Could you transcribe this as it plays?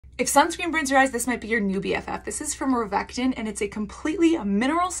If sunscreen burns your eyes, this might be your new BFF. This is from Rovectin, and it's a completely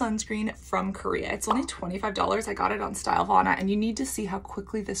mineral sunscreen from Korea. It's only $25. I got it on Stylevana, and you need to see how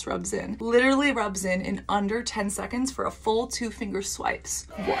quickly this rubs in. Literally rubs in under 10 seconds for a full 2-finger swipes.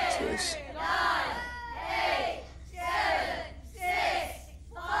 Watch this. 9, 8, 7, 6,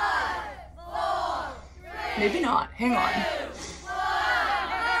 5, 4, 3, Maybe not. Hang on. 2,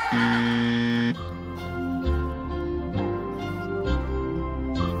 1.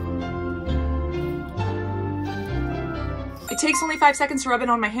 It takes only 5 seconds to rub it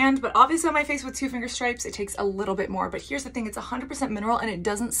on my hand, but obviously on my face with 2-finger stripes, it takes a little bit more. But here's the thing, it's 100% mineral and it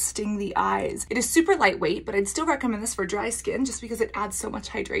doesn't sting the eyes. It is super lightweight, but I'd still recommend this for dry skin just because it adds so much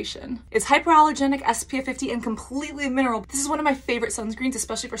hydration. It's hypoallergenic, SPF50, and completely mineral. This is one of my favorite sunscreens,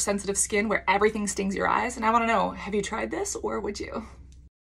 especially for sensitive skin where everything stings your eyes. And I wanna know, have you tried this or would you?